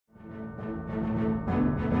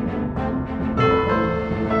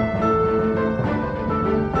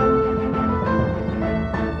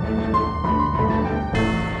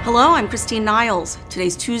Hello, I'm Christine Niles.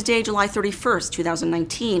 Today's Tuesday, July 31st,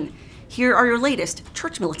 2019. Here are your latest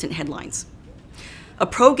Church Militant headlines. A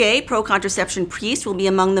pro-gay, pro-contraception priest will be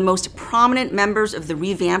among the most prominent members of the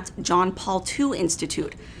revamped John Paul II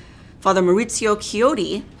Institute. Father Maurizio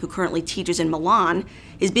Chiodi, who currently teaches in Milan,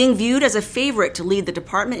 is being viewed as a favorite to lead the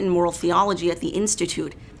Department in Moral Theology at the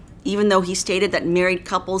Institute, even though he stated that married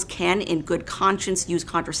couples can, in good conscience, use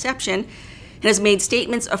contraception, and has made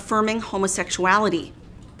statements affirming homosexuality,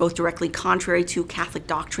 both directly contrary to Catholic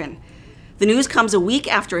doctrine. The news comes a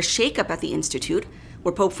week after a shakeup at the Institute,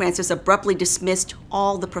 where Pope Francis abruptly dismissed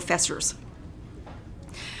all the professors.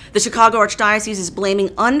 The Chicago Archdiocese is blaming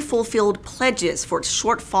unfulfilled pledges for its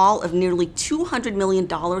shortfall of nearly $200 million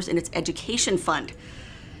in its education fund,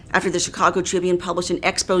 after the Chicago Tribune published an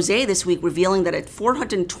expose this week revealing that a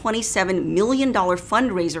 $427 million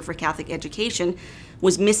fundraiser for Catholic education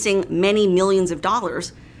was missing many millions of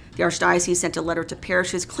dollars. The Archdiocese sent a letter to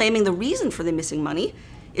parishes claiming the reason for the missing money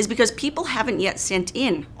is because people haven't yet sent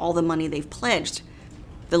in all the money they've pledged.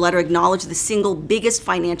 The letter acknowledged the single biggest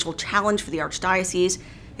financial challenge for the Archdiocese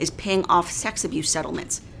is paying off sex abuse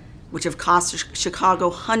settlements, which have cost Chicago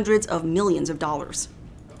hundreds of millions of dollars.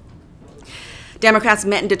 Democrats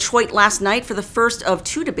met in Detroit last night for the first of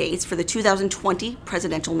two debates for the 2020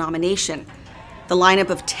 presidential nomination. The lineup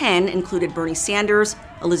of 10 included Bernie Sanders,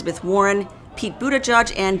 Elizabeth Warren, Pete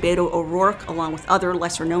Buttigieg, and Beto O'Rourke, along with other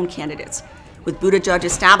lesser-known candidates, with Buttigieg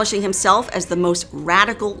establishing himself as the most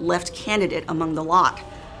radical left candidate among the lot.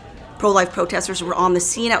 Pro-life protesters were on the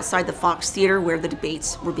scene outside the Fox Theater where the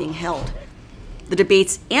debates were being held. The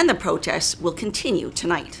debates and the protests will continue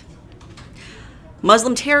tonight.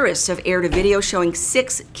 Muslim terrorists have aired a video showing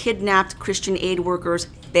 6 kidnapped Christian aid workers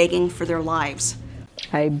begging for their lives.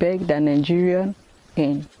 I beg the Nigerian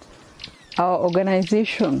in our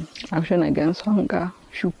organization, Action Against Hunger,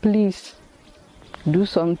 should please do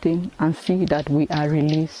something and see that we are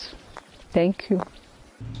released. Thank you.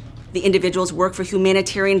 The individuals work for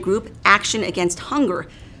humanitarian group Action Against Hunger,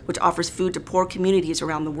 which offers food to poor communities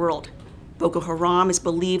around the world. Boko Haram is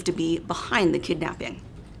believed to be behind the kidnapping.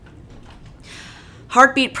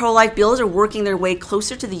 Heartbeat pro-life bills are working their way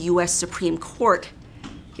closer to the U.S. Supreme Court.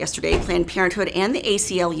 Yesterday, Planned Parenthood and the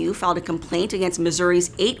ACLU filed a complaint against Missouri's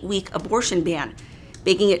 8-week abortion ban,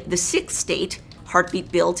 making it the 6th state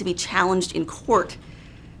heartbeat bill to be challenged in court.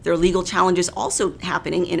 There are legal challenges also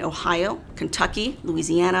happening in Ohio, Kentucky,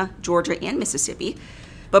 Louisiana, Georgia, and Mississippi.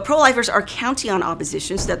 But pro-lifers are counting on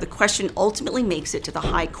opposition so that the question ultimately makes it to the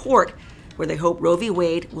high court, where they hope Roe v.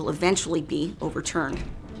 Wade will eventually be overturned.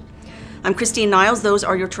 I'm Christine Niles. Those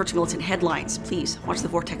are your Church Militant headlines. Please watch The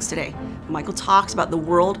Vortex today. Michael talks about the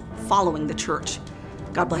world following the church.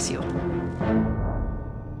 God bless you.